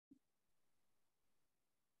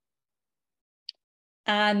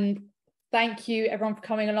And thank you everyone for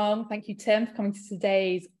coming along. Thank you, Tim, for coming to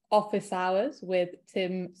today's office hours with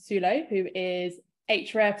Tim Soulo, who is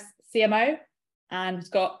Ahrefs CMO and has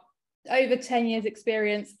got over 10 years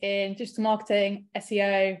experience in digital marketing,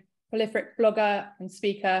 SEO, prolific blogger and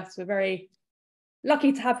speaker. So we're very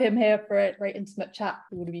lucky to have him here for a very intimate chat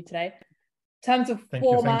with all of you today. In terms of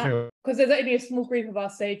format, because there's only a small group of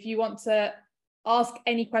us, so if you want to ask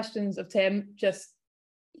any questions of Tim, just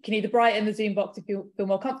you can either write in the Zoom box if you feel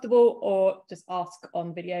more comfortable, or just ask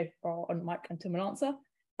on video or on mic and Tim will answer.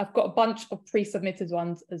 I've got a bunch of pre-submitted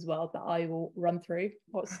ones as well that I will run through.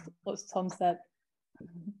 What's Tom said?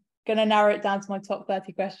 Gonna narrow it down to my top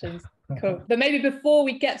 30 questions. Cool. But maybe before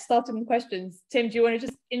we get started on questions, Tim, do you want to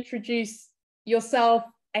just introduce yourself,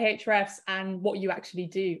 Ahrefs, and what you actually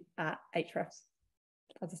do at Ahrefs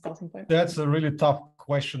as a starting point? That's a really tough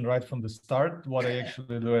question right from the start, what I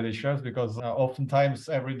actually do at Ahrefs, because oftentimes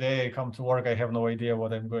every day I come to work, I have no idea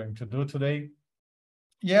what I'm going to do today.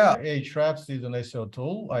 Yeah, Ahrefs is an SEO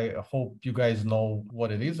tool. I hope you guys know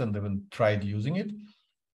what it is and even tried using it.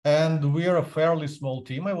 And we are a fairly small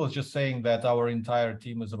team. I was just saying that our entire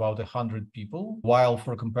team is about 100 people, while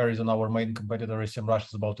for comparison, our main competitor, SEMrush,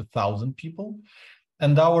 is about 1,000 people.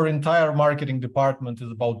 And our entire marketing department is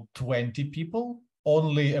about 20 people.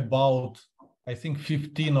 Only about, I think,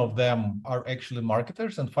 15 of them are actually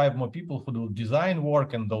marketers and 5 more people who do design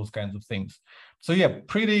work and those kinds of things. So yeah,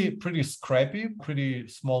 pretty scrappy, pretty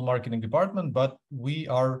small marketing department, but we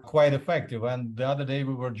are quite effective. And the other day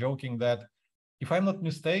we were joking that, if I'm not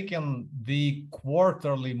mistaken, the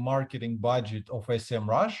quarterly marketing budget of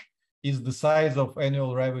SEMrush is the size of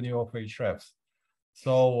annual revenue of Ahrefs.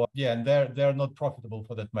 So yeah, and they're not profitable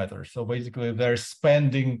for that matter. So basically they're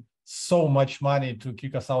spending so much money to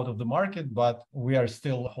kick us out of the market, but we are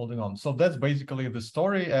still holding on. So that's basically the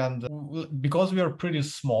story. And because we are pretty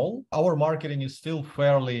small, our marketing is still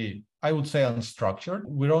fairly, I would say, unstructured.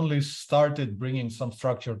 We only started bringing some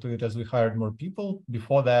structure to it as we hired more people.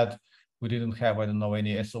 Before that, we didn't have, I don't know,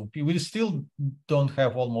 any SOP. We still don't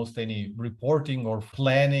have almost any reporting or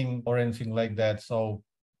planning or anything like that. So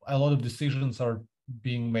a lot of decisions are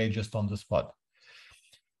being made just on the spot.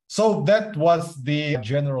 So that was the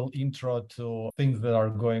general intro to things that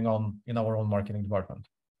are going on in our own marketing department.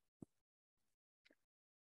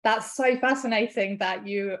 That's so fascinating that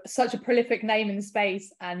you're such a prolific name in the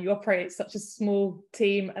space and you operate such a small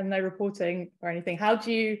team and no reporting or anything. How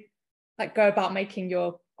do you go about making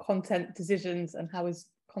your content decisions, and how is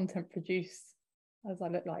content produced? How does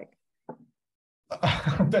that look like?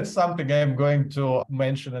 That's something I'm going to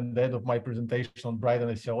mention at the end of my presentation on Brighton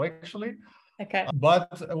SEO, actually. Okay. But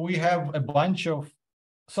we have a bunch of,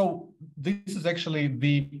 so this is actually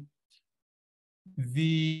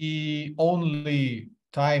the only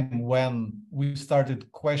time when we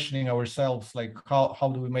started questioning ourselves, like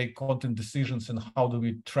how do we make content decisions and how do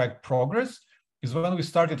we track progress, is when we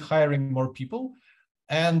started hiring more people.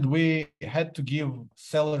 And we had to give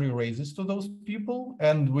salary raises to those people,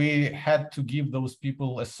 and we had to give those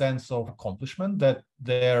people a sense of accomplishment that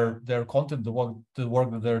their content, the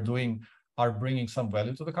work that they're doing, are bringing some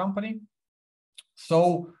value to the company.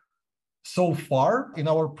 So far in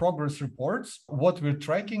our progress reports, what we're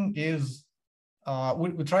tracking is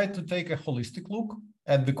we try to take a holistic look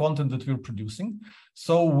at the content that we're producing.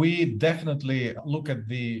 So we definitely look at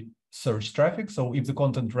the search traffic. So if the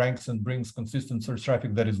content ranks and brings consistent search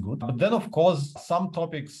traffic, that is good. But then, of course, some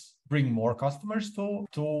topics bring more customers to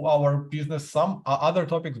our business. Some other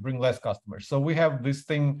topics bring less customers. So we have this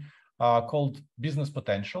thing called business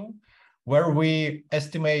potential, where we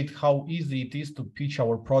estimate how easy it is to pitch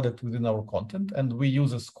our product within our content. And we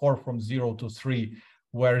use a score from 0 to 3,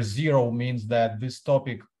 where 0 means that this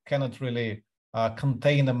topic cannot really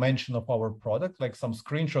contain a mention of our product, like some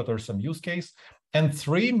screenshot or some use case. And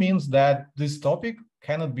 3 means that this topic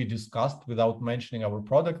cannot be discussed without mentioning our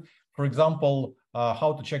product. For example,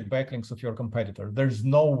 how to check backlinks of your competitor. There's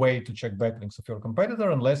no way to check backlinks of your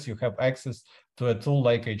competitor unless you have access to a tool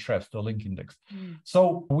like Ahrefs, to a link index.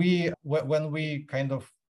 So when we kind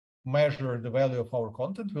of measure the value of our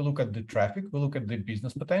content, we look at the traffic, we look at the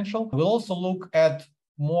business potential. We'll also look at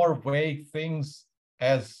more vague things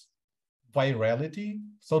as virality,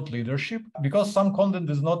 thought leadership, because some content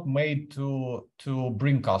is not made to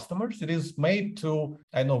bring customers. It is made to,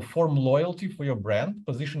 form loyalty for your brand,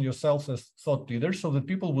 position yourself as thought leaders so that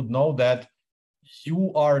people would know that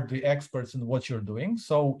you are the experts in what you're doing.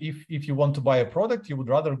 So if you want to buy a product, you would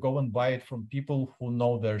rather go and buy it from people who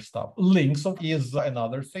know their stuff. Links is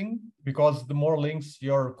another thing, because the more links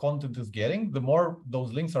your content is getting, the more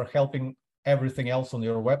those links are helping everything else on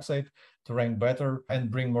your website to rank better and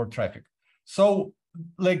bring more traffic. So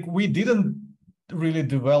we didn't really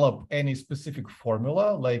develop any specific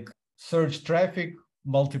formula like search traffic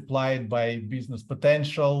multiplied by business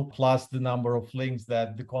potential plus the number of links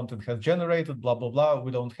that the content has generated, blah, blah, blah.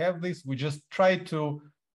 We don't have this. We just try to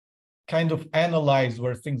kind of analyze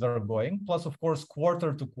where things are going. Plus, of course,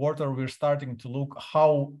 quarter to quarter, we're starting to look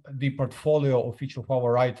how the portfolio of each of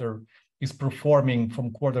our writer is performing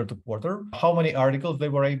from quarter to quarter, how many articles they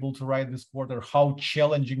were able to write this quarter, how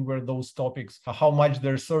challenging were those topics, how much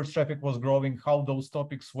their search traffic was growing, how those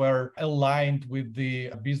topics were aligned with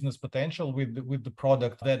the business potential, with the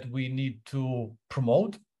product that we need to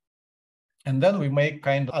promote. And then we make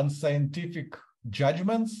kind of unscientific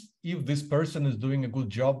judgments if this person is doing a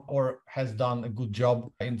good job or has done a good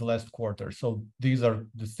job in the last quarter. So these are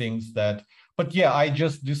the things that, but yeah, I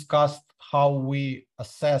just discussed how we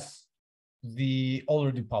assess the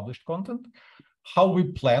already published content, how we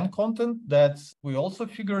plan content. That's we also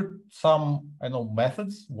figured some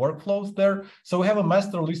methods, workflows there. So we have a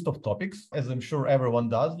master list of topics, as I'm sure everyone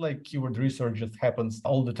does. Like keyword research just happens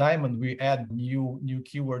all the time, and we add new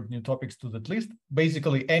keyword, new topics to that list.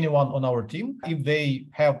 Basically, anyone on our team, if they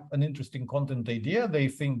have an interesting content idea, they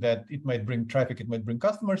think that it might bring traffic, it might bring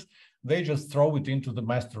customers, they just throw it into the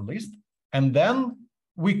master list, and then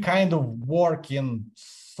we kind of work in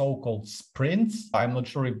so-called sprints. I'm not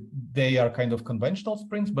sure if they are kind of conventional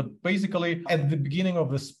sprints, but basically at the beginning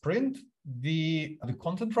of the sprint, the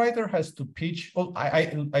content writer has to pitch. Well,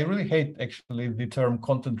 I really hate actually the term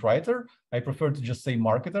content writer. I prefer to just say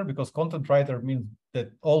marketer, because content writer means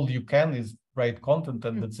that all you can is write content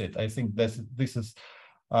and that's it. I think this is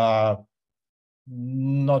not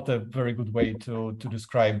a very good way to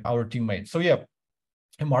describe our teammates. So yeah,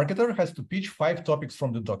 a marketer has to pitch 5 topics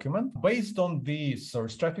from the document based on the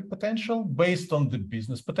search traffic potential, based on the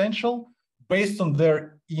business potential, based on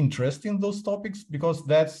their interest in those topics, because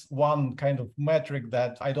that's one kind of metric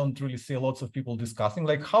that I don't really see lots of people discussing.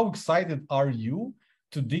 Like, how excited are you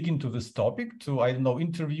to dig into this topic, to, I don't know,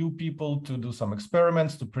 interview people, to do some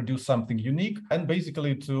experiments, to produce something unique, and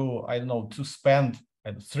basically to, I don't know, to spend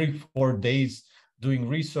 3-4 days doing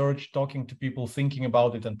research, talking to people, thinking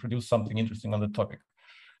about it, and produce something interesting on the topic.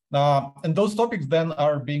 And those topics then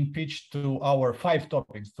are being pitched to our 5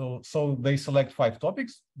 topics. So they select 5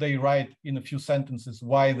 topics. They write in a few sentences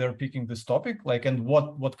why they're picking this topic, like, and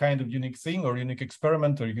what kind of unique thing or unique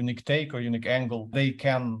experiment or unique take or unique angle they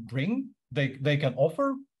can bring, they can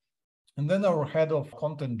offer. And then our head of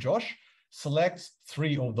content, Josh, selects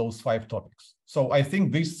 3 of those 5 topics. So I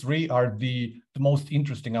think these 3 are the most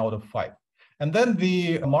interesting out of 5. And then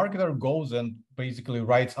the marketer goes and basically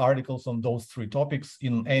writes articles on those 3 topics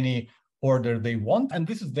in any order they want. And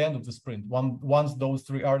this is the end of the sprint. Once those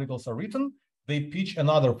 3 articles are written, they pitch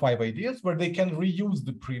another 5 ideas where they can reuse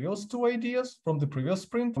the previous 2 ideas from the previous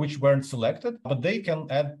sprint, which weren't selected, but they can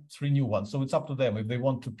add 3 new ones. So it's up to them if they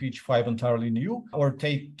want to pitch 5 entirely new or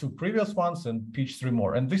take 2 previous ones and pitch 3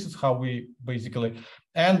 more. And this is how we basically,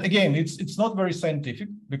 and again, it's not very scientific,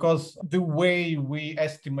 because the way we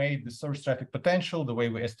estimate the search traffic potential, the way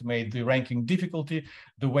we estimate the ranking difficulty,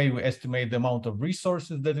 the way we estimate the amount of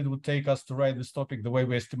resources that it would take us to write this topic, the way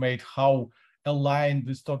we estimate how aligned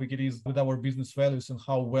this topic it is with our business values and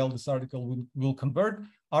how well this article will convert,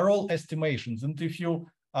 are all estimations. And if you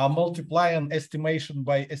multiply an estimation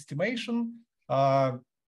by estimation,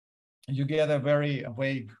 you get a very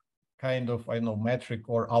vague kind of, I don't know, metric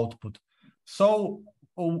or output. So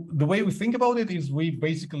the way we think about it is we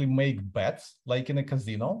basically make bets like in a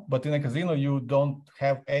casino, but in a casino you don't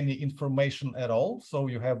have any information at all. So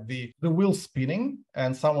you have the wheel spinning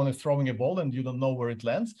and someone is throwing a ball and you don't know where it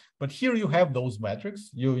lands. But here you have those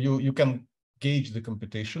metrics. You can gauge the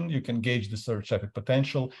competition, you can gauge the search traffic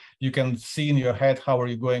potential, you can see in your head how are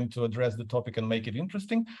you going to address the topic and make it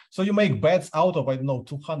interesting. So you make bets out of, I don't know,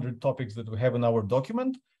 200 topics that we have in our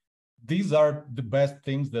document. These are the best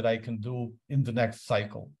things that I can do in the next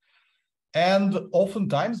cycle. And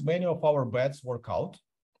oftentimes, many of our bets work out.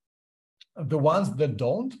 The ones that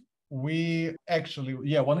don't, we actually,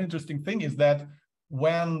 one interesting thing is that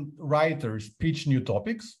when writers pitch new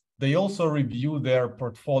topics, they also review their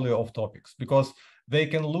portfolio of topics, because they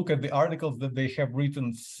can look at the articles that they have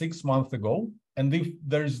written 6 months ago. And if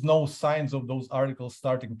there's no signs of those articles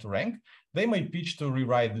starting to rank, they might pitch to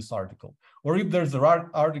rewrite this article. Or if there's an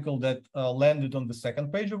article that landed on the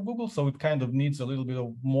second page of Google, so it kind of needs a little bit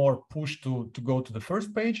of more push to go to the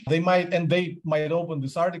first page, they might open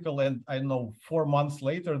this article and, I don't know, 4 months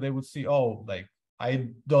later, they would see, oh, like, I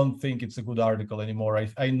don't think it's a good article anymore.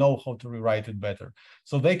 I know how to rewrite it better.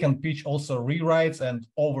 So they can pitch also rewrites and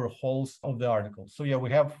overhauls of the article. So yeah, we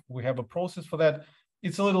have a process for that.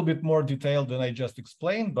 It's a little bit more detailed than I just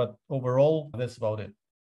explained, but overall, that's about it.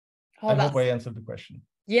 I hope I answered the question.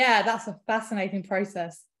 Yeah, that's a fascinating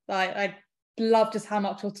process. I love just how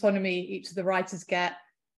much autonomy each of the writers get,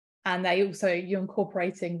 and you're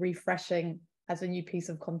incorporating refreshing as a new piece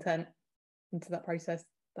of content into that process.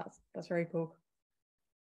 That's very cool.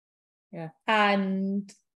 Yeah.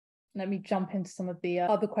 And let me jump into some of the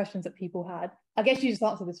other questions that people had. I guess you just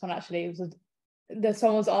answered this one actually.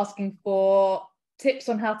 Someone was asking for tips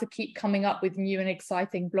on how to keep coming up with new and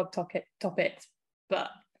exciting blog topics, but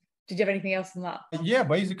did you have anything else on that? Yeah,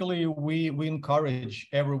 basically we encourage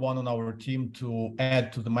everyone on our team to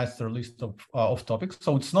add to the master list of topics.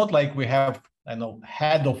 So it's not like we have,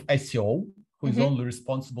 head of SEO who is only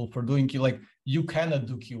responsible for doing, like, you cannot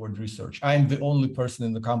do keyword research. I'm the only person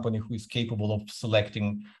in the company who is capable of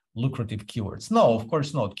selecting lucrative keywords. No, of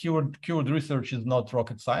course not. Keyword research is not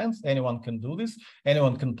rocket science. Anyone can do this.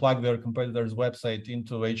 Anyone can plug their competitor's website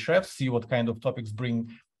into Ahrefs, see what kind of topics bring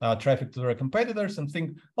traffic to their competitors, and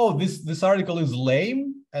think, oh, this article is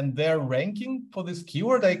lame and they're ranking for this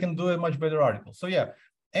keyword, I can do a much better article. So yeah,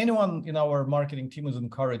 anyone in our marketing team is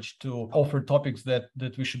encouraged to offer topics that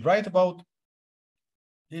we should write about.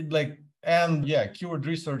 Keyword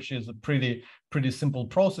research is a pretty simple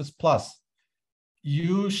process. Plus,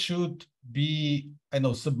 you should be,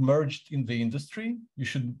 submerged in the industry. You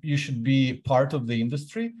should be part of the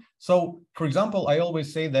industry. So, for example, I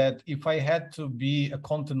always say that if I had to be a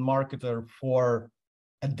content marketer for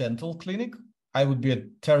a dental clinic, I would be a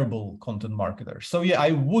terrible content marketer. So yeah,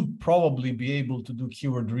 I would probably be able to do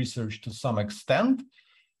keyword research to some extent,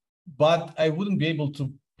 but I wouldn't be able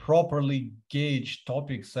to properly gauge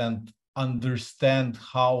topics and understand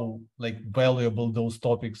how valuable those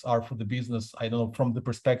topics are for the business. I don't know, from the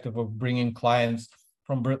perspective of bringing clients,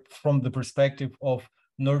 from the perspective of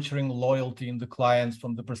nurturing loyalty in the clients,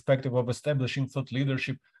 from the perspective of establishing thought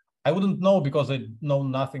leadership. I wouldn't know because I know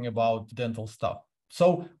nothing about dental stuff.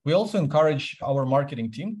 So we also encourage our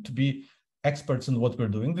marketing team to be experts in what we're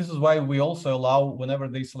doing. This is why we also allow, whenever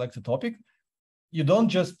they select a topic, you don't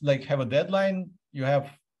just have a deadline. You have,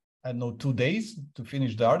 2 days to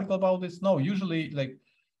finish the article about this. No, usually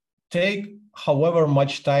take however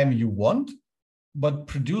much time you want, but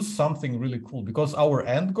produce something really cool, because our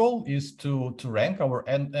end goal is to rank. Our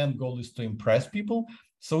end goal is to impress people.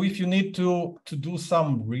 So if you need to do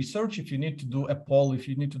some research, if you need to do a poll, if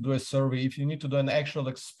you need to do a survey, if you need to do an actual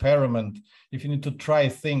experiment, if you need to try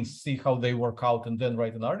things, see how they work out, and then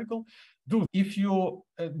write an article, do. If you,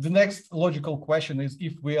 the next logical question is,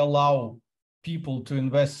 if we allow people to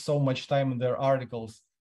invest so much time in their articles,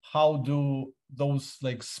 how do those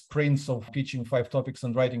sprints of pitching 5 topics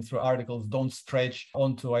and writing 3 articles don't stretch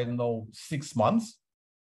onto, 6 months?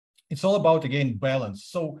 It's all about, again, balance.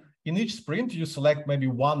 So in each sprint, you select maybe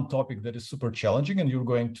one topic that is super challenging and you're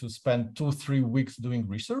going to spend 2-3 weeks doing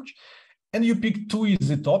research. And you pick 2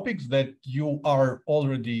 easy topics that you are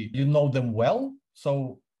already, know them well.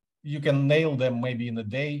 So you can nail them maybe in a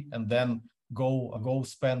day, and then go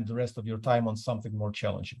spend the rest of your time on something more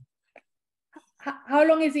challenging. How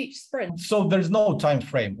long is each sprint? So there's no time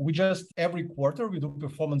frame. We just, every quarter we do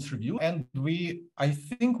performance review, and I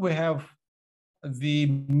think we have the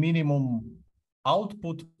minimum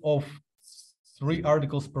output of 3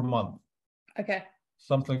 articles per month. Okay.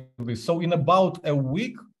 Something like this. So in about a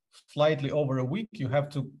week, slightly over a week, you have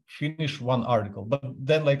to finish 1 article. But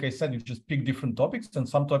then, like I said, you just pick different topics, and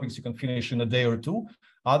some topics you can finish in a day or 2.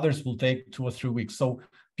 Others will take 2 or 3 weeks. So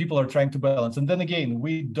people are trying to balance. And then again,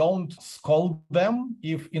 we don't scold them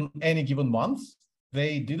if in any given month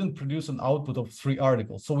they didn't produce an output of 3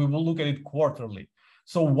 articles. So we will look at it quarterly.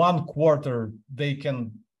 So 1 quarter they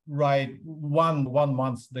can write, one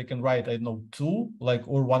month they can write, 2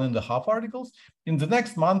 or 1.5 articles. In the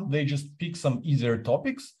next month, they just pick some easier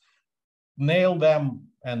topics, nail them,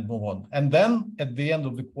 and move on. And then at the end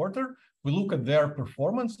of the quarter, we look at their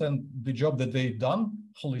performance and the job that they've done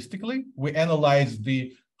holistically. We analyze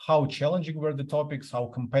how challenging were the topics, how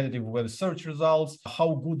competitive were the search results,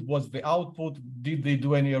 how good was the output, did they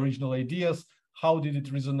do any original ideas, how did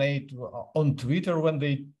it resonate on Twitter when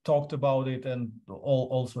they talked about it, and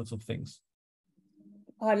all sorts of things.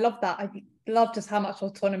 Oh, I love that. I love just how much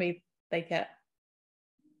autonomy they get.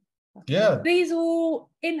 Yeah. Are these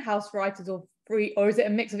all in-house writers or is it a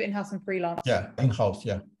mix of in-house and freelance? Yeah, in-house,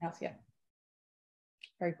 yeah. In-house, yeah.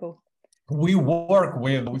 Very cool. We work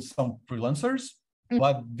with some freelancers,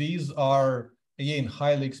 but these are, again,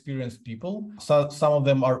 highly experienced people. So some of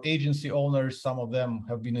them are agency owners, some of them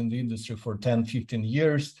have been in the industry for 10, 15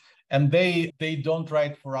 years, and they don't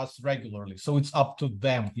write for us regularly. So it's up to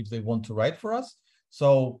them if they want to write for us.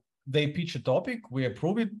 So they pitch a topic, we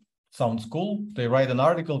approve it, sounds cool, they write an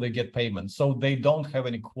article, they get payment. So they don't have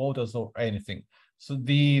any quotas or anything. So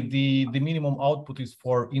the minimum output is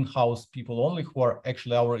for in-house people only, who are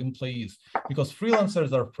actually our employees, because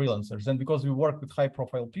freelancers are freelancers. And because we work with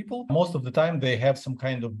high-profile people, most of the time they have some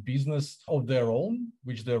kind of business of their own,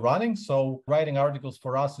 which they're running. So writing articles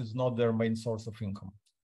for us is not their main source of income.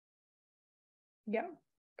 Yeah,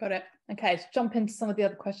 got it. Okay, let's jump into some of the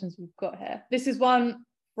other questions we've got here. This is one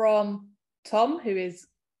from Tom, who is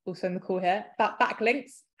also in the call here, about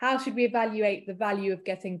backlinks. How should we evaluate the value of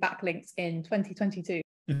getting backlinks in 2022?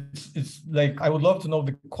 It's like, I would love to know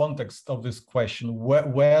the context of this question.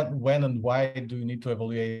 When and why do you need to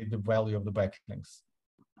evaluate the value of the backlinks?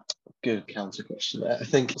 Good counter question. I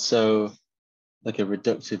think so, like a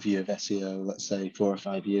reductive view of SEO, let's say 4 or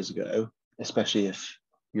 5 years ago, especially if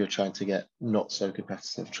you're trying to get not so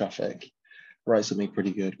competitive traffic, write something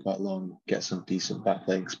pretty good, quite long, get some decent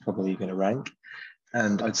backlinks, probably going to rank.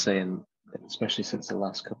 And I'd say, especially since the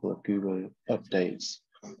last couple of Google updates,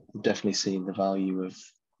 we've definitely seen the value of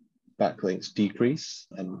backlinks decrease,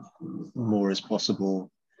 and more is possible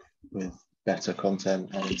with better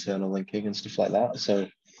content and internal linking and stuff like that. So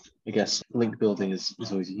I guess link building is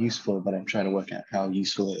always useful, but I'm trying to work out how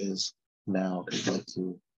useful it is now compared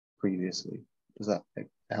to previously. Does that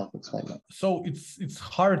help explain that? So it's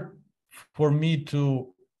hard for me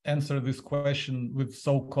to answer this question with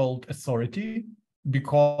so-called authority,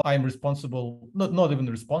 because I'm responsible, not even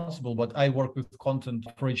responsible, but I work with content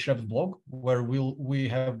for Ahrefs blog, where we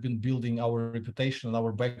have been building our reputation and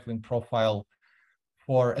our backlink profile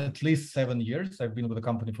for at least 7 years. I've been with the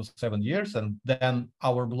company for 7 years, and then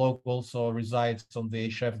our blog also resides on the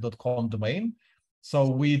ahrefs.com domain. So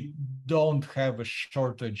we don't have a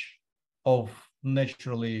shortage of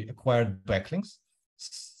naturally acquired backlinks.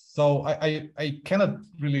 So I cannot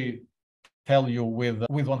really tell you with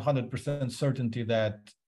 100% certainty that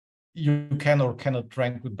you can or cannot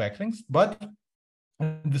rank with backlinks. But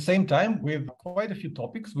at the same time, with quite a few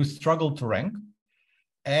topics, we struggle to rank.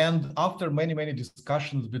 And after many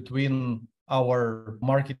discussions between our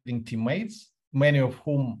marketing teammates, many of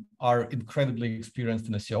whom are incredibly experienced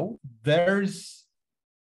in SEO, there's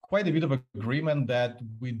quite a bit of agreement that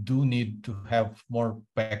we do need to have more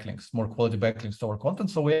backlinks, more quality backlinks to our content.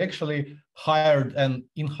 So we actually hired an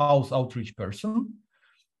in-house outreach person,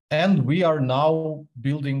 and we are now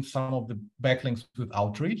building some of the backlinks with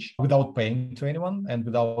outreach without paying to anyone and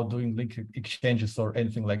without doing link exchanges or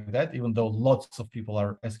anything like that, even though lots of people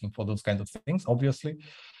are asking for those kinds of things, obviously.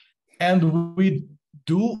 And we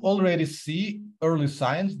do already see early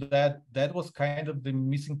signs that that was kind of the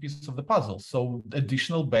missing piece of the puzzle. So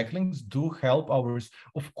additional backlinks do help ours.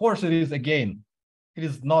 Of course, it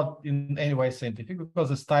is not in any way scientific, because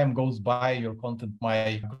as time goes by, your content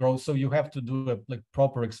might grow. So you have to do a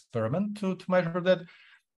proper experiment to measure that.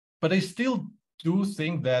 But I still do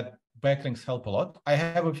think that backlinks help a lot. I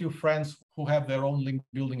have a few friends who have their own link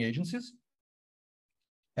building agencies,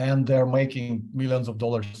 and they're making millions of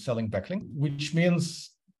dollars selling backlinks, which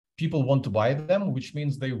means people want to buy them, which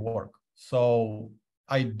means they work. So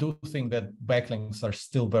I do think that backlinks are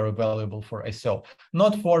still very valuable for SEO.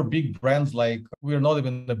 Not for big brands, like we're not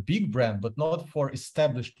even a big brand, but not for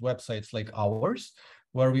established websites like ours,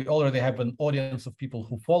 where we already have an audience of people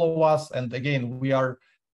who follow us. And again, we are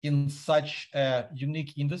in such a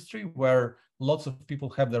unique industry where lots of people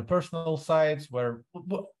have their personal sites, where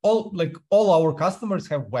all our customers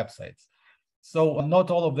have websites. So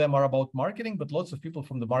not all of them are about marketing, but lots of people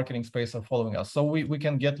from the marketing space are following us. So we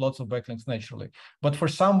can get lots of backlinks naturally. But for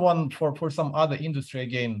someone, for some other industry,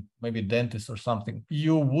 again, maybe dentists or something,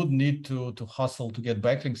 you would need to hustle to get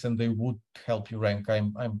backlinks, and they would help you rank.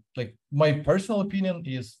 I'm like, my personal opinion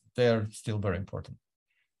is they're still very important.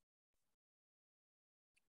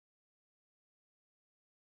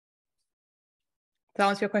 To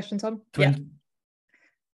answer your question, Tom?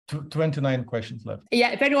 29 questions left.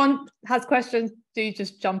 Yeah, if anyone has questions, do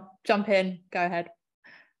just jump in, go ahead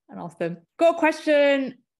and ask them. Got a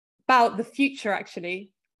question about the future,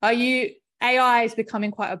 actually. AI is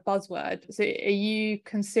becoming quite a buzzword. So are you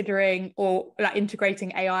considering or like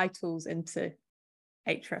integrating AI tools into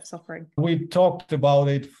Ahrefs offering? We talked about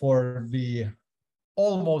it for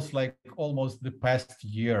almost the past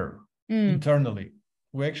year internally.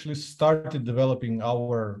 We actually started developing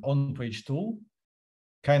our on-page tool,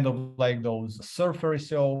 kind of like those Surfer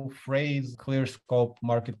SEO, Phrase, ClearScope,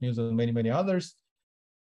 Market News, and many others.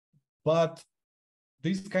 But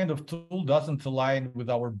this kind of tool doesn't align with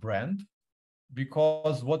our brand,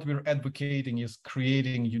 because what we're advocating is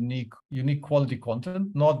creating unique quality content,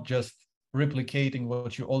 not just replicating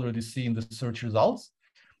what you already see in the search results,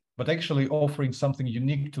 but actually offering something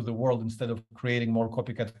unique to the world instead of creating more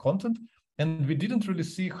copycat content. And we didn't really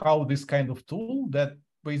see how this kind of tool that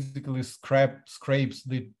basically scrapes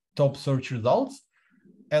the top search results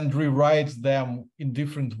and rewrites them in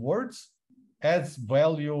different words, adds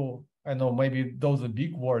value. I know maybe those are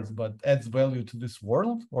big words, but adds value to this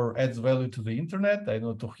world or adds value to the internet, I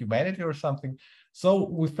know, to humanity or something. So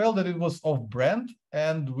we felt that it was off brand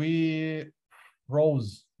and we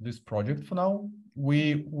froze this project for now.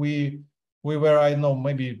 We were, I know,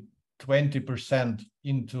 maybe 20%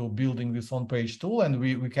 into building this on-page tool, and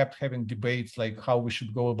we kept having debates like how we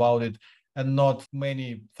should go about it, and not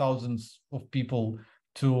many thousands of people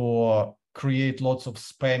to create lots of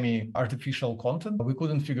spammy artificial content. We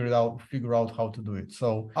couldn't figure out how to do it.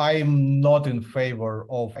 So I'm not in favor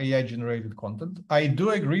of AI generated content. I do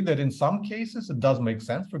agree that in some cases it does make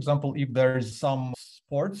sense. For example, if there's some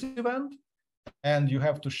sports event and you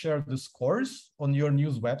have to share the scores on your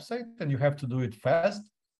news website and you have to do it fast,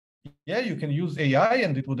 yeah, you can use AI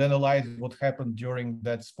and it would analyze what happened during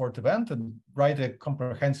that sport event and write a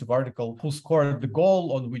comprehensive article, who scored the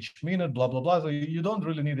goal on which minute, blah, blah, blah. So you don't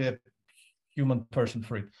really need a human person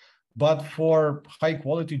for it. But for high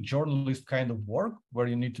quality journalist kind of work, where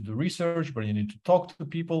you need to do research, where you need to talk to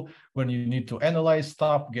people, when you need to analyze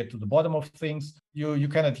stuff, get to the bottom of things, you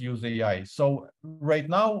cannot use AI. So right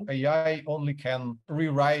now, AI only can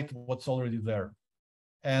rewrite what's already there.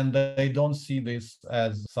 And they don't see this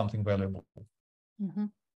as something valuable. Mm-hmm.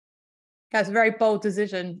 That's a very bold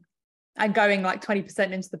decision, and going like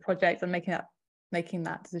 20% into the project and making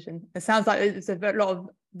that decision. It sounds like it's a lot of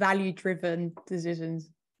value-driven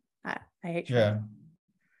decisions at Ahrefs. Yeah.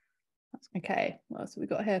 Okay, what else have we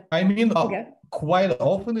got here? I mean, quite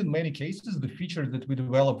often in many cases, the features that we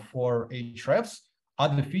develop for Ahrefs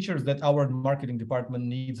are the features that our marketing department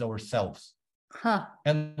needs ourselves. Huh.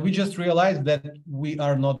 And we just realized that we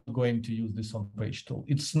are not going to use this on-page tool.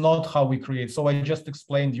 It's not how we create. So I just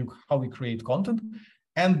explained you how we create content.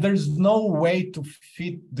 And there's no way to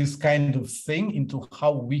fit this kind of thing into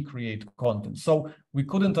how we create content. So we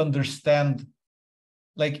couldn't understand,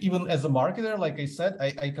 like, even as a marketer, like I said,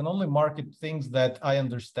 I can only market things that I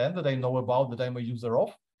understand, that I know about, that I'm a user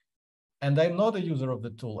of. And I'm not a user of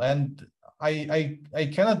the tool. And I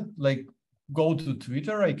cannot like go to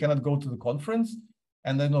Twitter, I cannot go to the conference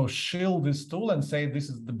and then shill this tool and say this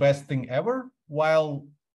is the best thing ever, while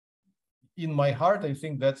in my heart, I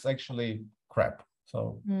think that's actually crap.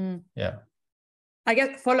 So yeah. I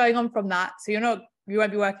guess following on from that, so you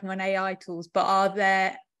won't be working on AI tools, but are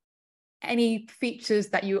there any features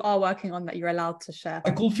that you are working on that you're allowed to share?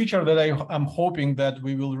 A cool feature that I'm hoping that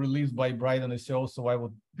we will release by Brighton SEO, so I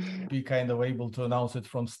would be kind of able to announce it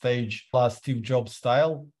from stage plus Steve Jobs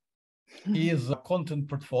style, is content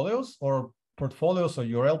portfolios or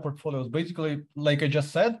URL portfolios. Basically, like I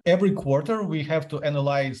just said, every quarter we have to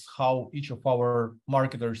analyze how each of our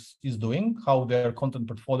marketers is doing, how their content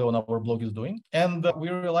portfolio on our blog is doing. And we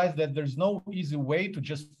realized that there's no easy way to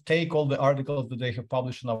just take all the articles that they have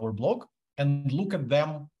published on our blog and look at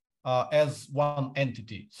them as one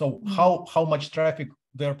entity. So how much traffic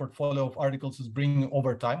their portfolio of articles is bringing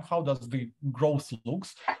over time, how does the growth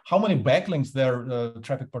looks, how many backlinks their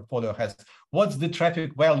traffic portfolio has, what's the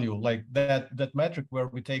traffic value, like that metric where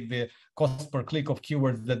we take the cost per click of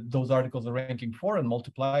keywords that those articles are ranking for and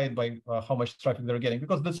multiply it by how much traffic they're getting,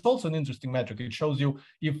 because that's also an interesting metric. It shows you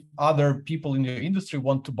if other people in your industry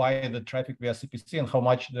want to buy the traffic via CPC and how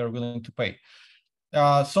much they're willing to pay.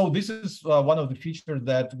 So this is one of the features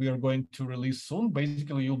that we are going to release soon.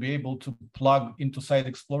 Basically, you'll be able to plug into Site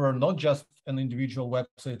Explorer not just an individual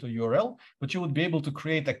website or URL, but you would be able to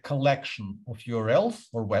create a collection of URLs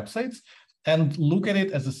or websites and look at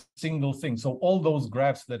it as a single thing. So all those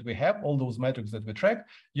graphs that we have, all those metrics that we track,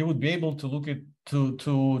 you would be able to look at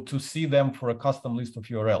to see them for a custom list of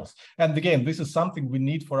URLs. And again, this is something we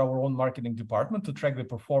need for our own marketing department to track the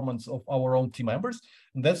performance of our own team members.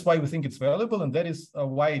 And that's why we think it's valuable. And that is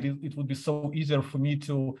why it would be so easier for me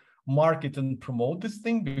to market and promote this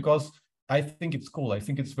thing, because I think it's cool. I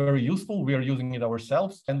think it's very useful. We are using it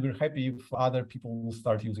ourselves, and we're happy if other people will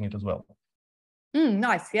start using it as well.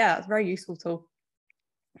 Nice. Yeah, it's a very useful tool.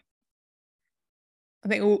 I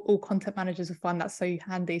think all content managers will find that so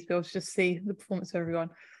handy to be able to just see the performance of everyone.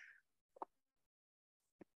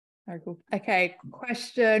 Very cool. Okay,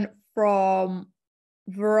 question from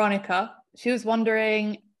Veronica. She was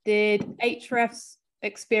wondering, did Ahrefs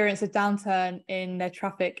experience a downturn in their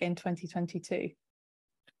traffic in 2022?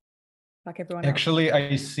 Like everyone else? Actually,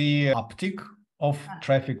 I see an uptick of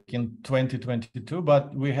traffic in 2022,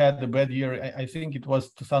 but we had a bad year. I think it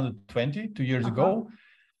was 2020, 2 years ago.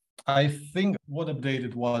 I think what update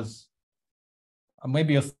it was,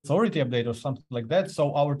 maybe authority update or something like that.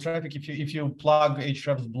 So our traffic, if you plug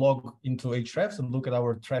Ahrefs blog into Ahrefs and look at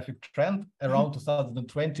our traffic trend, around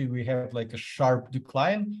 2020 we have like a sharp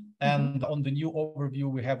decline. And on the new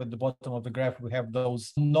overview we have at the bottom of the graph, we have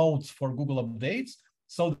those notes for Google updates.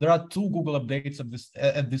 So there are two Google updates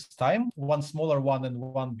at this time, one smaller one and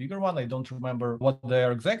one bigger one. I don't remember what they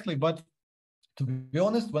are exactly, but to be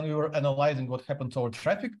honest, when we were analyzing what happened to our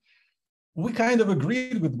traffic, we kind of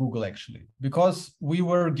agreed with Google actually, because we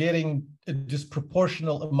were getting a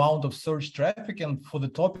disproportional amount of search traffic and for the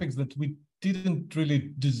topics that we didn't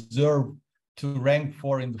really deserve to rank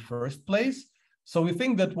for in the first place. So we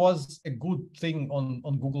think that was a good thing on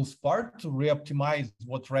Google's part to re-optimize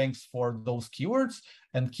what ranks for those keywords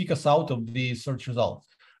and kick us out of the search results.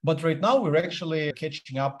 But right now we're actually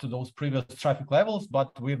catching up to those previous traffic levels, but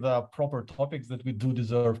with proper topics that we do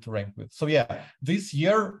deserve to rank with. So yeah, this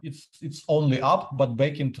year it's only up, but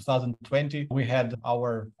back in 2020 we had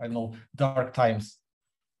our, I don't know, dark times.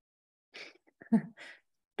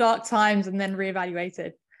 Dark times and then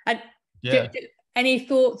reevaluated. And yeah. Any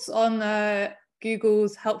thoughts on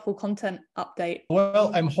Google's helpful content update? Well,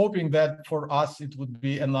 I'm hoping that for us it would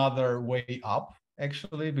be another way up,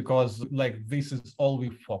 actually, because like this is all we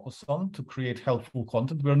focus on, to create helpful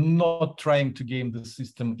content. We're not trying to game the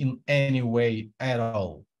system in any way at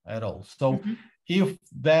all. So if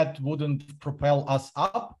that wouldn't propel us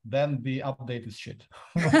up, then the update is shit.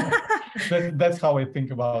 That's how I think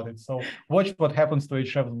about it. So watch what happens to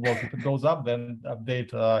Ahrefs blog. If it goes up, then the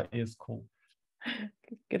update is cool.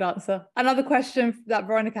 Good answer. Another question that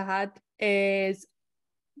Veronica had is,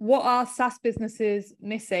 what are SaaS businesses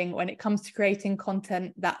missing when it comes to creating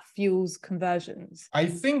content that fuels conversions? I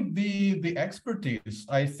think the expertise.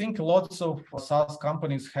 I think lots of SaaS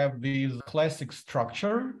companies have this classic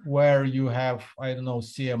structure where you have, I don't know,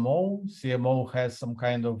 CMO. CMO has some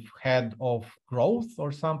kind of head of growth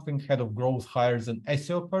or something. Head of growth hires an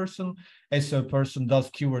SEO person. SEO person does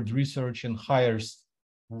keyword research and hires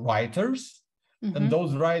writers. And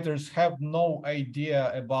those writers have no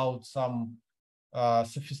idea about some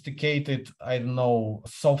sophisticated, I don't know,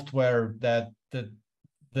 software that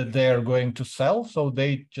they are going to sell. So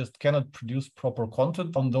they just cannot produce proper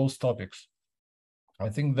content on those topics. I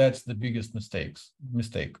think that's the biggest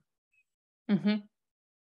mistake.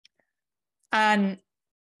 And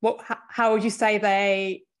how would you say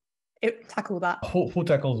they tackle that? Who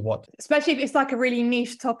tackles what? Especially if it's like a really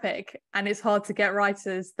niche topic and it's hard to get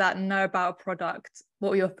writers that know about a product.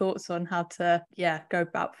 What are your thoughts on how to go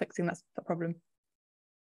about fixing that problem?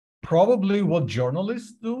 Probably what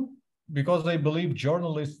journalists do, because I believe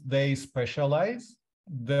journalists, they specialize.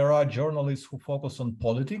 There are journalists who focus on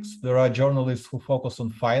politics. There are journalists who focus on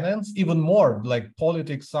finance, even more like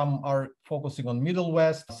politics. Some are focusing on Middle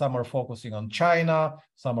West, some are focusing on China,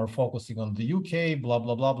 some are focusing on the UK, blah,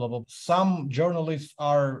 blah, blah, blah, blah. Some journalists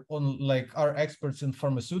are experts in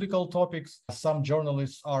pharmaceutical topics. Some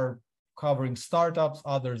journalists are covering startups,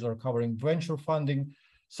 others are covering venture funding.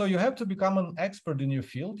 So you have to become an expert in your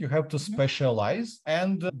field. You have to specialize.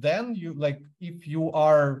 And then you, like, if you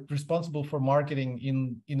are responsible for marketing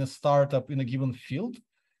in a startup in a given field,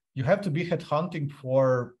 you have to be headhunting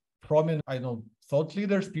for prominent, I know, thought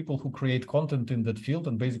leaders, people who create content in that field,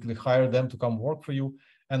 and basically hire them to come work for you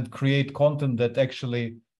and create content that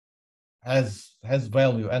actually has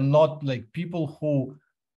value, and not like people who,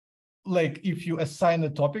 like, if you assign a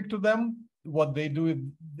topic to them, what they do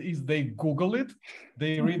is they Google it,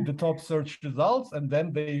 they read the top search results, and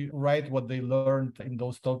then they write what they learned in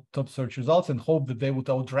those top search results and hope that they would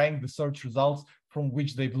outrank the search results from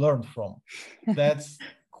which they've learned from. That's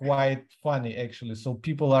quite funny, actually. So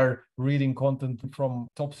people are reading content from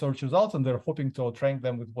top search results and they're hoping to outrank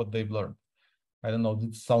them with what they've learned. I don't know,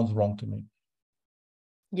 it sounds wrong to me.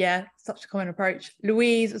 Yeah, such a common approach.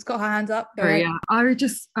 Louise has got her hand up. Sorry, yeah. I would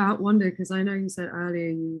just wonder, because I know you said earlier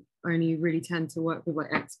you only really tend to work with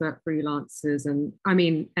like expert freelancers, and I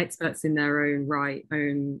mean experts in their own right,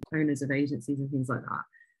 owners of agencies and things like that.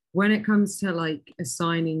 When it comes to like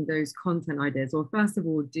assigning those content ideas, or first of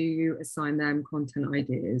all, do you assign them content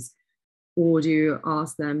ideas, or do you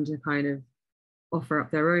ask them to kind of offer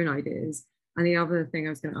up their own ideas? And the other thing I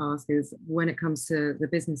was going to ask is, when it comes to the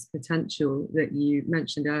business potential that you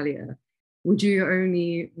mentioned earlier, would you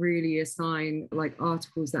only really assign like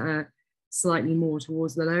articles that are slightly more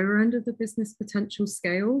towards the lower end of the business potential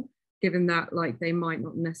scale, given that like they might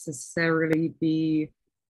not necessarily be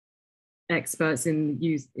experts in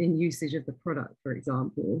usage of the product, for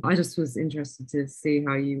example? I just was interested to see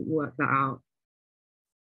how you work that out.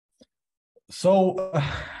 So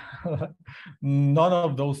None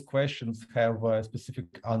of those questions have a specific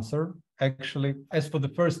answer, actually. As for the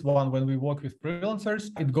first one, when we work with freelancers,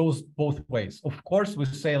 it goes both ways. Of course, we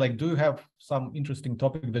say, like, do you have some interesting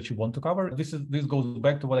topic that you want to cover? This goes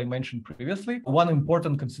back to what I mentioned previously. One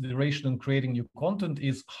important consideration in creating new content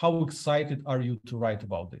is how excited are you to write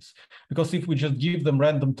about this? Because if we just give them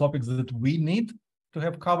random topics that we need to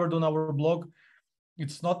have covered on our blog,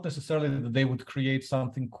 it's not necessarily that they would create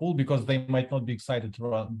something cool, because they might not be excited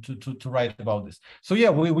to write about this. So yeah,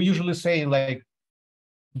 we usually say, like,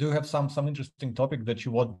 do you have some interesting topic that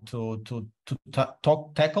you want to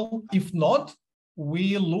tackle? If not,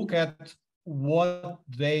 we look at what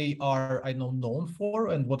they are, I know, known for,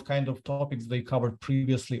 and what kind of topics they covered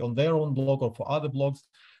previously on their own blog or for other blogs.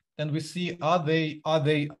 And we see, are they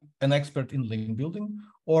an expert in link building,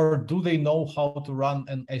 or do they know how to run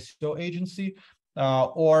an SEO agency?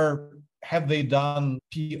 Or have they done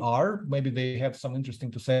PR? Maybe they have some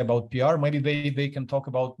interesting to say about PR. Maybe they can talk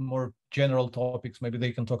about more general topics. Maybe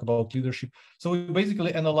they can talk about leadership. So we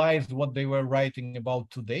basically analyzed what they were writing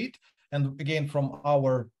about to date. And again, from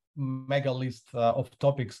our mega list of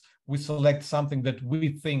topics, we select something that we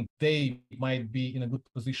think they might be in a good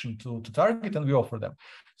position to target, and we offer them.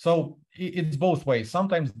 So it's both ways.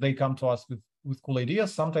 Sometimes they come to us with cool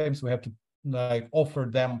ideas. Sometimes we have to offer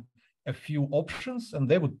them a few options, and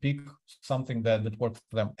they would pick something that works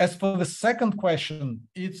for them. As for the second question,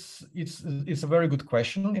 it's a very good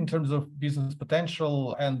question in terms of business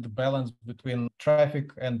potential and the balance between traffic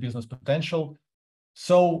and business potential.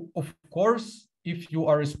 So of course, if you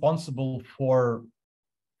are responsible for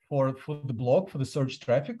the blog, for the search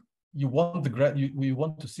traffic, you want you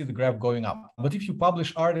want to see the graph going up. But if you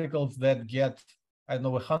publish articles that get, I don't know,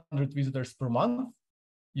 100 visitors per month,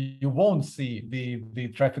 you won't see the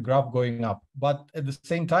traffic graph going up. But at the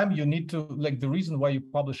same time, you need to, like, the reason why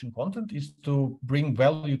you're publishing content is to bring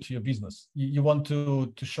value to your business. You want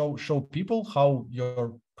to show people how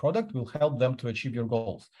your product will help them to achieve your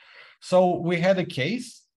goals. So we had a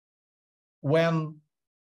case when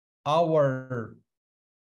our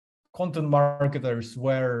content marketers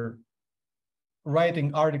were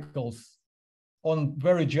writing articles on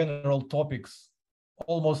very general topics,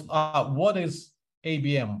 almost what is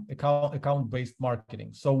ABM, account-based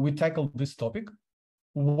marketing. So we tackled this topic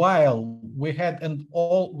while we had an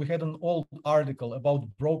old article about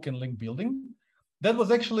broken link building that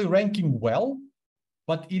was actually ranking well,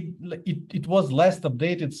 but it was last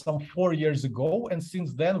updated some 4 years ago, and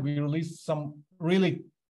since then we released some really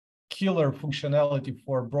killer functionality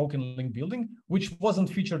for broken link building, which wasn't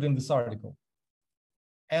featured in this article.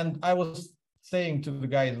 And I was saying to the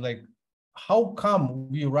guys, like, how come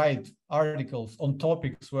we write articles on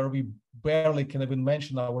topics where we barely can even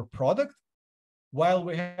mention our product, while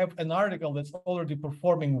we have an article that's already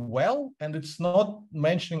performing well and it's not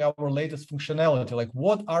mentioning our latest functionality? Like,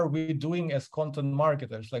 what are we doing as content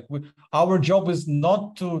marketers? Like, our job is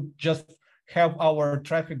not to just have our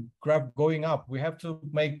traffic graph going up. We have to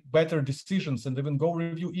make better decisions and even go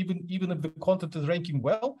review, even if the content is ranking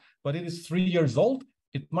well, but it is 3 years old.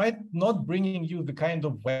 It might not bringing you the kind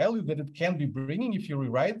of value that it can be bringing if you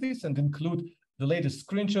rewrite this and include the latest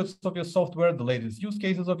screenshots of your software, the latest use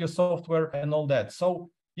cases of your software, and all that. So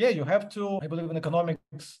yeah, you have to, I believe in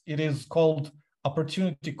economics, it is called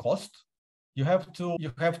opportunity cost. You have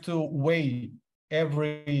to weigh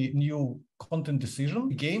every new content decision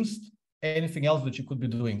against anything else that you could be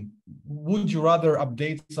doing. Would you rather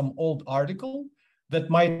update some old article that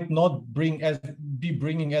might not be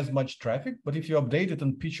bringing as much traffic, but if you update it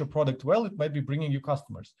and pitch your product well, it might be bringing you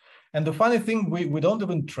customers? And the funny thing, we don't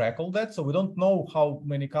even track all that, so we don't know how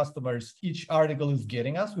many customers each article is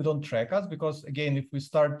getting us. We don't track us, because again, if we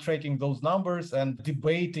start tracking those numbers and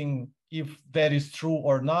debating if that is true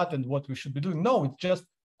or not and what we should be doing, no, it's just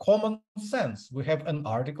common sense. We have an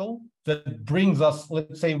article that brings us,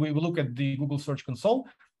 let's say we look at the Google Search Console,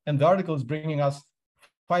 and the article is bringing us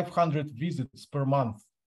 500 visits per month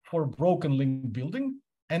for broken link building,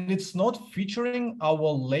 and it's not featuring our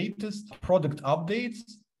latest product updates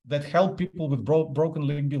that help people with broken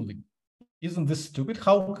link building. Isn't this stupid?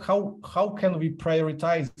 How can we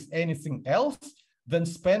prioritize anything else than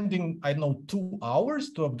spending, I don't know, 2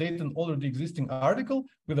 hours to update an already existing article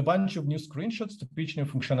with a bunch of new screenshots to pitch new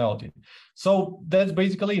functionality? So that's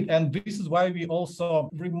basically it. And this is why we also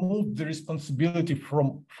removed the responsibility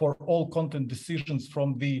for all content decisions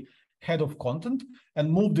from the head of content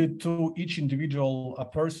and moved it to each individual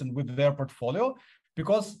person with their portfolio.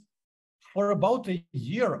 Because for about a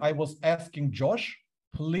year, I was asking Josh,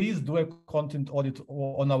 please do a content audit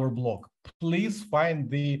on our blog. Please find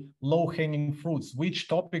the low-hanging fruits, which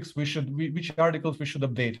topics which articles we should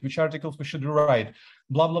update, which articles we should rewrite,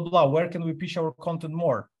 blah, blah, blah. Where can we pitch our content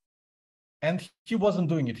more? And he wasn't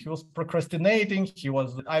doing it. He was procrastinating. He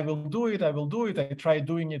was, I will do it. I tried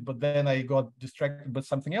doing it, but then I got distracted by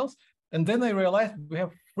something else. And then I realized we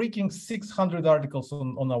have freaking 600 articles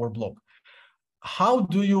on our blog. How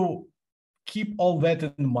do you keep all that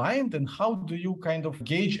in mind? And how do you kind of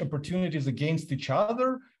gauge opportunities against each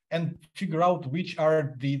other and figure out which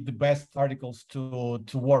are the best articles to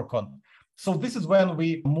work on? So this is when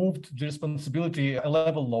we moved the responsibility a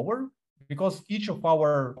level lower, because each of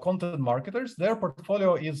our content marketers, their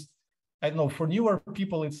portfolio is, I don't know, for newer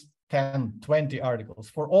people, it's 10, 20 articles.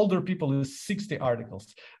 For older people, it's 60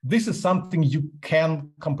 articles. This is something you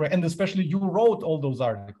can compare, and especially you wrote all those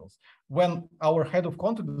articles. When our head of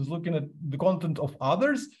content is looking at the content of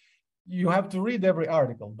others, you have to read every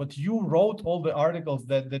article, but you wrote all the articles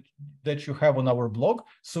that you have on our blog,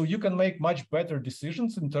 so you can make much better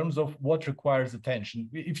decisions in terms of what requires attention.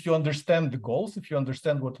 If you understand the goals, if you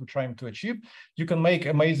understand what we're trying to achieve, you can make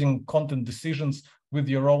amazing content decisions with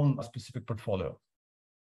your own specific portfolio.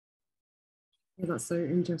 Yeah, that's so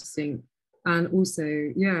interesting. And also,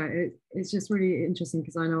 yeah, it's just really interesting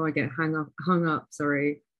because I know I get hung up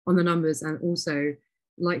on the numbers. And also,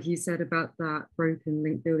 like you said about that broken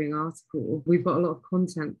link building article, we've got a lot of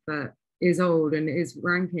content that is old and is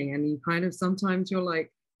ranking, and you kind of sometimes you're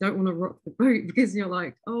like, don't want to rock the boat because you're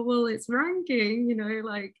like, oh, well, it's ranking, you know,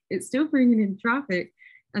 like it's still bringing in traffic.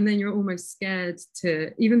 And then you're almost scared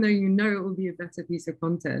to, even though you know it will be a better piece of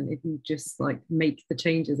content, if you just like make the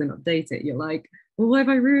changes and update it, you're like, well, why have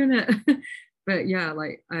I ruined it? But yeah,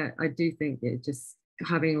 like I do think it just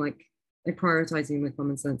having like prioritizing the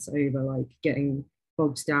common sense over like getting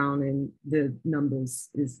bogged down in the numbers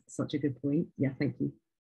is such a good point. Yeah, thank you.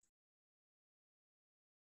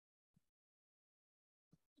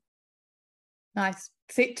 Nice.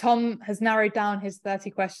 See, Tom has narrowed down his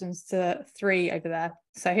 30 questions to 3 over there.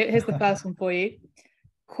 So here's the first one for you.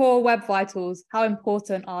 Core Web Vitals, how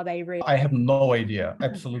important are they really? I have no idea,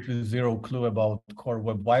 absolutely zero clue about Core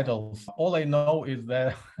Web Vitals. All I know is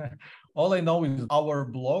that our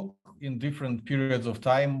blog in different periods of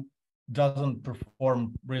time doesn't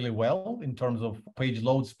perform really well in terms of page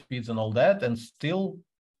load speeds and all that, and still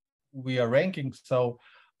we are ranking. So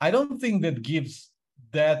I don't think that gives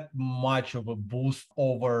that much of a boost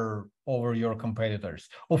over your competitors.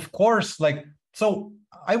 Of course, like, so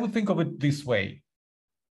I would think of it this way.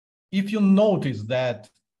 If you notice that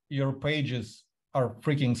your pages are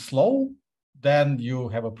freaking slow, then you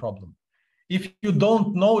have a problem. If you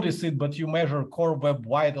don't notice it, but you measure Core Web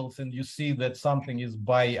Vitals and you see that something is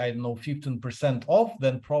by, I don't know, 15% off,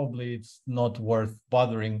 then probably it's not worth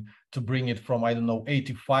bothering to bring it from, I don't know,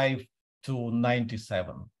 85 to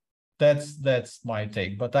 97. That's my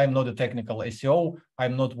take, but I'm not a technical SEO.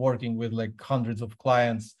 I'm not working with like hundreds of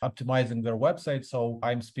clients optimizing their website. So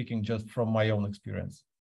I'm speaking just from my own experience.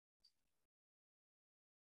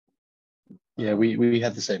 Yeah, we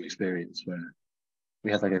had the same experience where we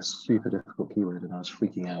had like a super difficult keyword and I was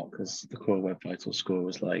freaking out because the Core Web Vital score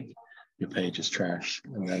was like, your page is trash.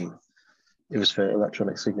 And then it was for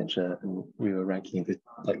electronic signature and we were ranking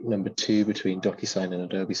like number 2 between DocuSign and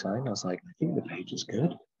Adobe Sign. I was like, I think the page is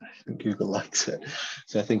good. I think Google likes it.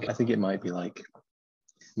 So I think it might be like,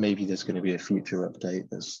 maybe there's going to be a future update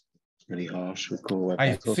that's really harsh with Core Web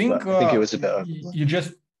Vitals. I think it was a bit of...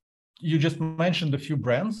 You just mentioned a few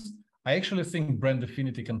brands. I actually think brand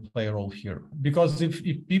affinity can play a role here, because if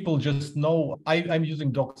people just know, I'm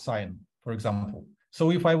using DocSign, for example. So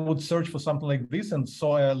if I would search for something like this and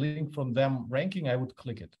saw a link from them ranking, I would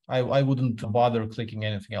click it. I wouldn't bother clicking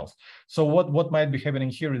anything else. So what might be happening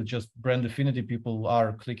here is just brand affinity. People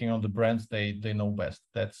are clicking on the brands they know best.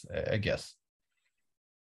 That's a guess.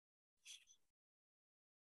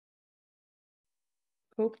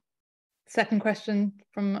 Cool. Second question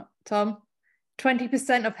from Tom.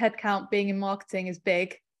 20% of headcount being in marketing is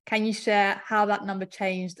big. Can you share how that number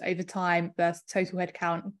changed over time versus total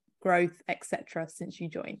headcount growth, etc., since you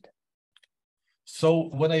joined? So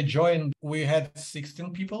when I joined, we had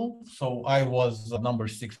 16 people. So I was number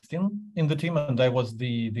 16 in the team, and I was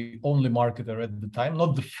the only marketer at the time.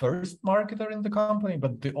 Not the first marketer in the company,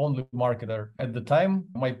 but the only marketer at the time.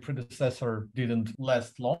 My predecessor didn't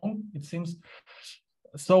last long, it seems.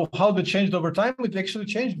 So how it changed over time? It actually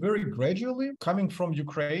changed very gradually. Coming from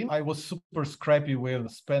Ukraine, I was super scrappy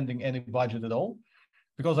with spending any budget at all,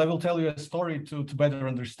 because I will tell you a story to better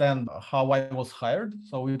understand how I was hired.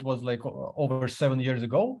 So it was like over 7 years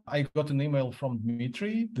ago. I got an email from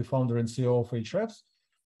Dmitry, the founder and CEO of Ahrefs.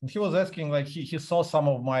 And he was asking, like, he saw some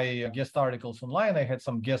of my guest articles online. I had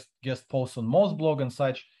some guest posts on Mozblog and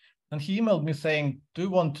such. And he emailed me saying, do you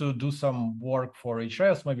want to do some work for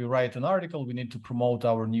Ahrefs, maybe write an article? We need to promote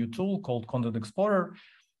our new tool called Content Explorer.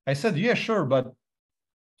 I said, yeah, sure. But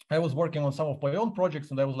I was working on some of my own projects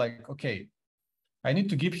and I was like, okay, I need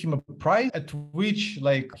to give him a price at which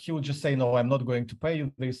like he would just say, no, I'm not going to pay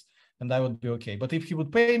you this. And I would be okay. But if he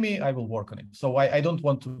would pay me, I will work on it. So I don't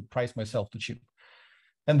want to price myself too cheap.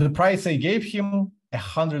 And the price I gave him,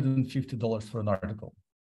 $150 for an article.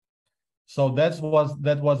 So that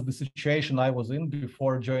was the situation I was in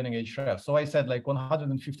before joining Ahrefs. So I said like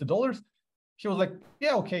 $150. He was like,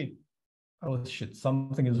 yeah, okay. Oh shit,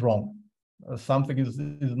 something is wrong. Something is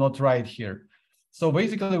not right here. So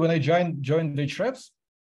basically, when I joined Ahrefs,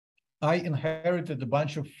 I inherited a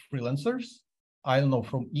bunch of freelancers, I don't know,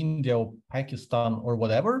 from India or Pakistan or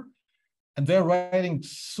whatever. And they're writing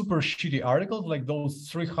super shitty articles, like those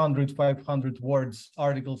 300, 500 words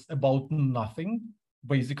articles about nothing,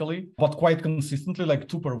 basically, but quite consistently, like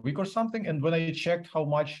 2 per week or something. And when I checked how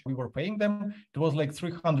much we were paying them, it was like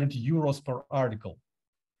 300 euros per article.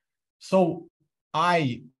 So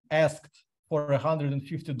I asked for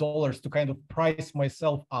 $150 to kind of price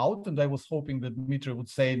myself out. And I was hoping that Dmitry would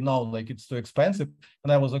say, no, like it's too expensive.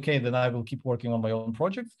 And I was, okay, then I will keep working on my own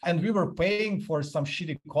projects. And we were paying for some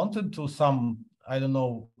shitty content to some, I don't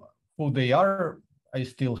know who they are. I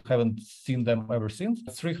still haven't seen them ever since,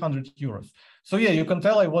 300 euros. So yeah, you can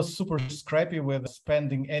tell I was super scrappy with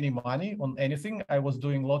spending any money on anything. I was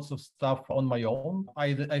doing lots of stuff on my own.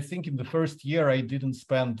 I think in the first year, I didn't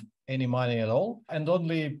spend any money at all. And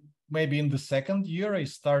only maybe in the second year, I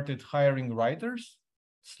started hiring writers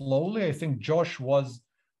slowly. I think Josh was,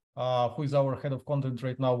 who is our head of content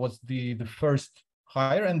right now, was the first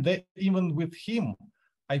hire. And even with him,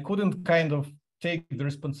 I couldn't kind of take the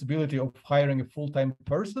responsibility of hiring a full-time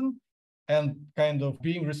person and kind of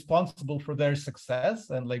being responsible for their success.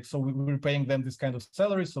 And like, so we were paying them this kind of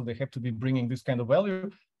salary, so they have to be bringing this kind of value.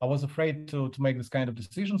 I was afraid to make this kind of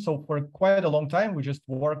decision. So for quite a long time, we just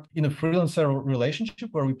worked in a freelancer relationship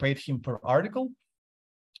where we paid him per article.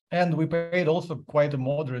 And we paid also quite a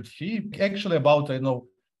moderate fee, actually about,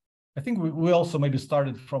 I think we also maybe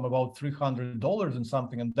started from about $300 and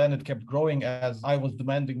something, and then it kept growing as I was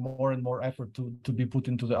demanding more and more effort to be put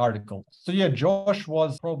into the article. So yeah, Josh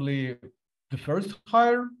was probably the first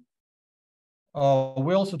hire.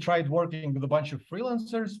 We also tried working with a bunch of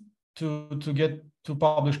freelancers to get to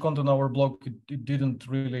publish content on our blog. It didn't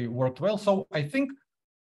really work well. So I think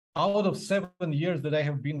out of 7 years that I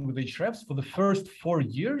have been with Ahrefs, for the first 4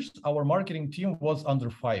 years, our marketing team was under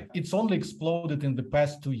 5. It's only exploded in the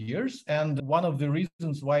past 2 years. And one of the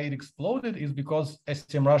reasons why it exploded is because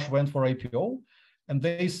SEMrush went for IPO and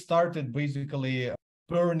they started basically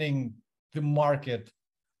burning the market,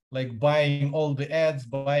 like buying all the ads,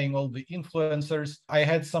 buying all the influencers. I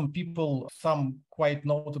had some people, some quite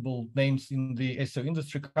notable names in the SEO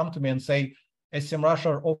industry come to me and say, SEMrush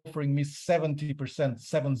are offering me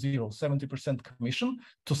 70% commission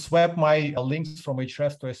to swap my links from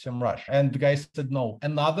Ahrefs to SEMrush. And the guy said no.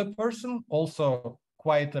 Another person, also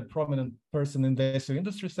quite a prominent person in the SEO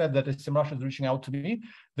industry, said that SEMrush is reaching out to me.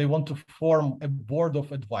 They want to form a board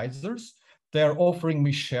of advisors. They're offering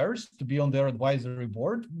me shares to be on their advisory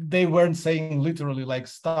board. They weren't saying literally like,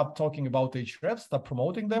 stop talking about Ahrefs, stop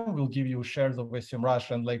promoting them. We'll give you shares of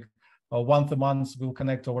SEMrush and like, once a month, we'll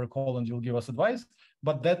connect over a call and you'll give us advice.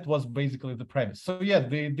 But that was basically the premise. So yeah,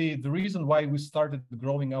 the reason why we started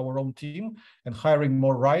growing our own team and hiring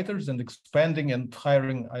more writers and expanding and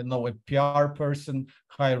hiring, I know, a PR person,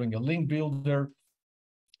 hiring a link builder,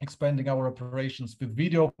 expanding our operations with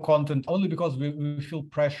video content, only because we feel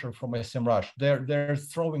pressure from SEMrush. They're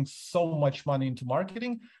throwing so much money into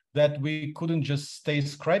marketing that we couldn't just stay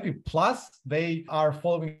scrappy. Plus, they are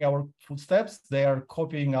following our footsteps. They are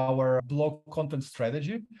copying our blog content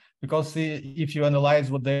strategy. Because if you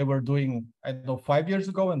analyze what they were doing, I don't know, 5 years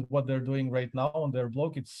ago and what they're doing right now on their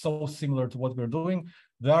blog, it's so similar to what we're doing.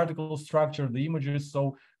 The article structure, the images.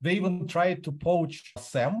 So they even tried to poach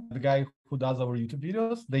Sam, the guy who does our YouTube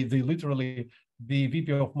videos. They literally, the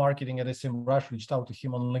VP of marketing at SEMrush reached out to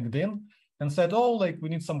him on LinkedIn and said, oh, like we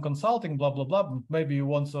need some consulting, blah, blah, blah. Maybe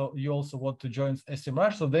you also want to join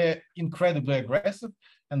SEMrush. So they're incredibly aggressive.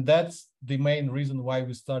 And that's the main reason why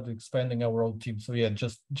we started expanding our own team. So yeah,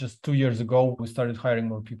 just 2 years ago, we started hiring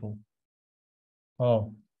more people.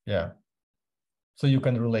 Oh, yeah. So you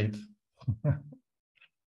can relate.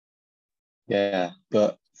 Yeah,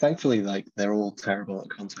 but thankfully, like they're all terrible at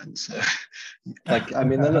content. So like, I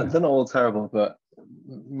mean, they're not all terrible, but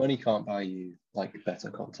money can't buy you like better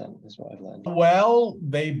content is what I've learned. Well,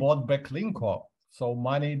 they bought Backlinko. So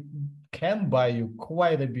money can buy you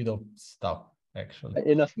quite a bit of stuff, actually.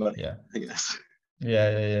 Enough money, Yeah. I guess.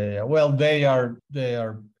 Yeah. Well, they are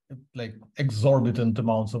like exorbitant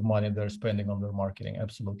amounts of money they're spending on their marketing.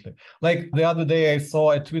 Absolutely. Like the other day, I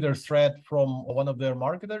saw a Twitter thread from one of their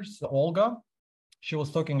marketers, Olga. She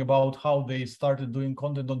was talking about how they started doing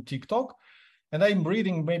content on TikTok. And I'm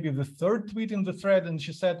reading maybe the third tweet in the thread, and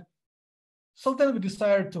she said, so then we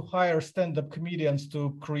decided to hire stand-up comedians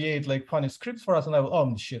to create like funny scripts for us. And I was,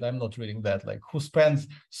 oh shit, I'm not reading that. Like, who spends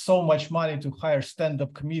so much money to hire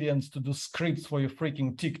stand-up comedians to do scripts for your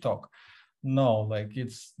freaking TikTok? No, like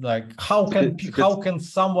it's like how can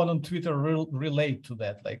someone on Twitter relate to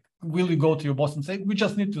that? Like, will you go to your boss and say, we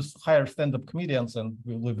just need to hire stand-up comedians and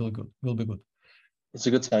we'll be good? It's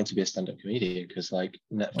a good time to be a stand-up comedian because like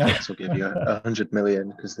Netflix will give you 100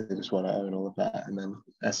 million because they just want to own all of that, and then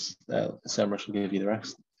SEMrush will give you the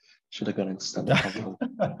rest. Should have gone into stand-up comedy.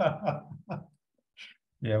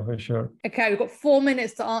 Yeah, for sure. Okay, we've got 4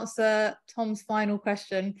 minutes to answer Tom's final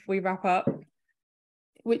question before we wrap up,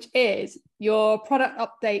 which is, your product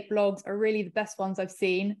update blogs are really the best ones I've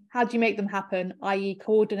seen. How do you make them happen, i.e.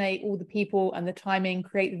 coordinate all the people and the timing,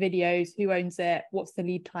 create the videos, who owns it, what's the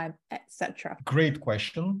lead time, etc.? Great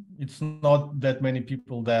question. It's not that many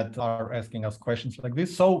people that are asking us questions like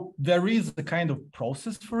this. So there is a kind of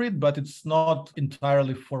process for it, but it's not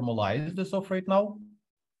entirely formalized as of right now.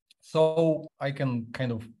 So I can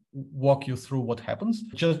kind of walk you through what happens,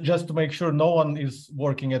 just to make sure no one is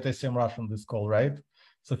working at SEMrush on this call, right?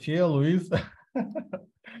 Sophia, Louise,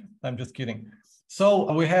 I'm just kidding.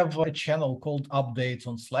 So we have a channel called Updates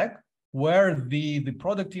on Slack, where the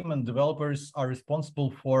product team and developers are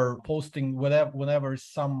responsible for posting whenever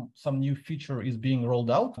some new feature is being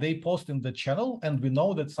rolled out. They post in the channel, and we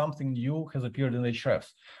know that something new has appeared in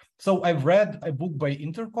Ahrefs. So I've read a book by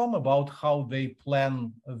Intercom about how they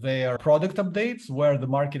plan their product updates, where the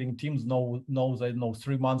marketing teams knows I know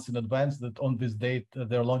 3 months in advance that on this date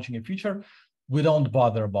they're launching a feature. We don't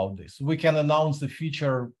bother about this. We can announce the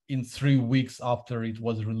feature in 3 weeks after it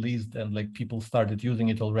was released and like people started using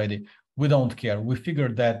it already. We don't care. We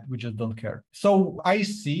figured that, we just don't care. So I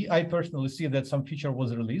personally see that some feature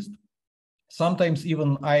was released. Sometimes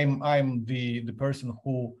even I'm the person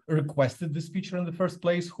who requested this feature in the first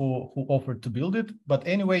place, who offered to build it. But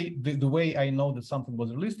anyway, the way I know that something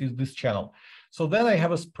was released is this channel. So then I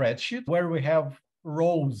have a spreadsheet where we have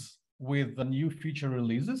rows with the new feature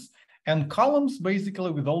releases, and columns basically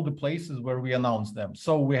with all the places where we announce them.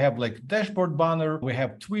 So we have like dashboard banner, we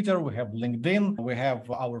have Twitter, we have LinkedIn, we have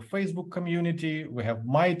our Facebook community, we have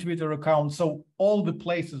my Twitter account. So all the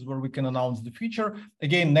places where we can announce the feature.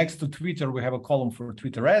 Again, next to Twitter, we have a column for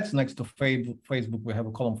Twitter ads. Next to Facebook, we have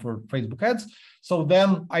a column for Facebook ads. So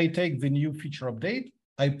then I take the new feature update,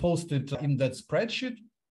 I post it in that spreadsheet.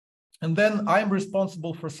 And then I'm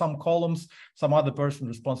responsible for some columns, some other person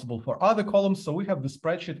responsible for other columns. So we have the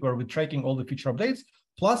spreadsheet where we're tracking all the feature updates.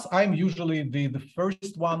 Plus, I'm usually the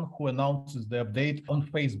first one who announces the update on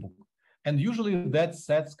Facebook. And usually that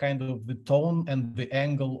sets kind of the tone and the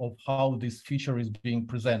angle of how this feature is being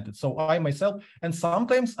presented. So I myself, and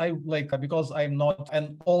sometimes I like, because I'm not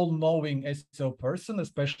an all-knowing SEO person,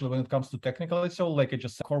 especially when it comes to technical SEO, like I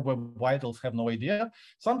just said, core web vitals have no idea.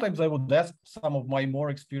 Sometimes I would ask some of my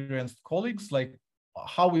more experienced colleagues, like,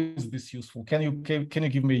 how is this useful? Can you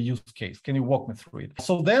give me a use case? Can you walk me through it?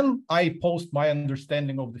 So then I post my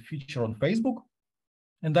understanding of the feature on Facebook,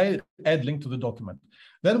 and I add link to the document.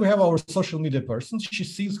 Then we have our social media person. She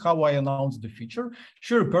sees how I announce the feature.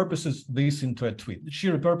 She repurposes this into a tweet. She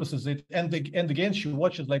repurposes it. And again, she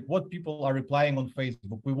watches like what people are replying on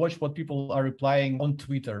Facebook. We watch what people are replying on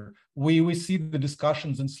Twitter. We see the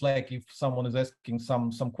discussions in Slack if someone is asking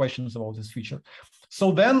some questions about this feature.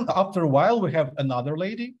 So then after a while, we have another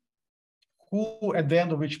lady who at the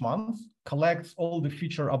end of each month collects all the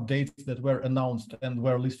feature updates that were announced and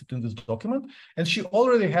were listed in this document. And she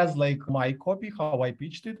already has like my copy, how I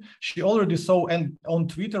pitched it. She already saw, and on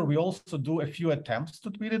Twitter, we also do a few attempts to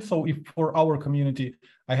tweet it. So if for our community,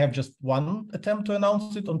 I have just one attempt to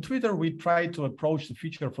announce it, on Twitter, we try to approach the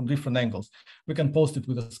feature from different angles. We can post it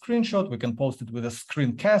with a screenshot, we can post it with a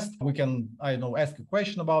screencast, we can, I don't know, ask a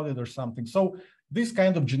question about it or something. So this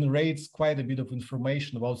kind of generates quite a bit of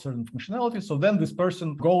information about certain functionality. So then this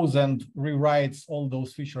person goes and rewrites all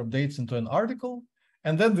those feature updates into an article.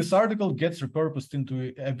 And then this article gets repurposed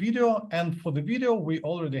into a video. And for the video, we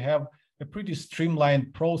already have a pretty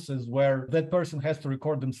streamlined process where that person has to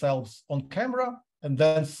record themselves on camera and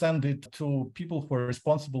then send it to people who are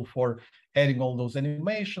responsible for adding all those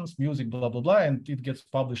animations, music, blah, blah, blah. And it gets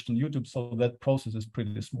published on YouTube. So that process is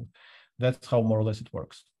pretty smooth. That's how more or less it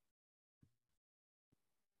works.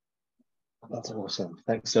 That's awesome.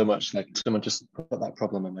 Thanks so much. Like someone just put that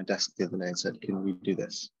problem on my desk the other day and said, can we do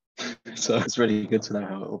this? So it's really good to know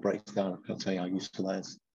how it all breaks down. I can't tell you how useful that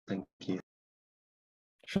is. Thank you.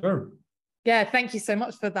 Sure. Yeah, thank you so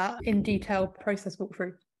much for that in detail process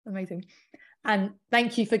walkthrough. Amazing. And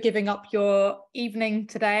thank you for giving up your evening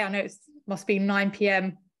today. I know it must be 9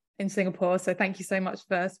 p.m. in Singapore. So thank you so much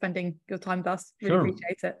for spending your time with us. Really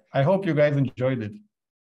appreciate it. I hope you guys enjoyed it.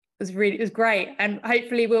 It was great. And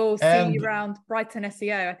hopefully we'll see you around Brighton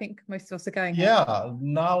SEO. I think most of us are going. Yeah,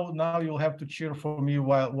 now you'll have to cheer for me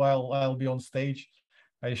while I'll be on stage.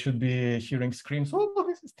 I should be hearing screams. Oh,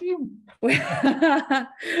 this is Tim.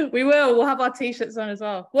 We will. We'll have our t-shirts on as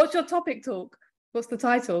well. What's your topic talk? What's the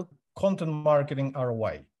title? Content marketing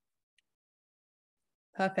ROI.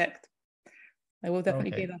 Perfect. I will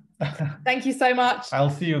definitely be there. Thank you so much.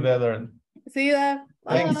 I'll see you there. See you there.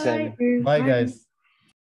 Thanks. Bye. Bye, guys.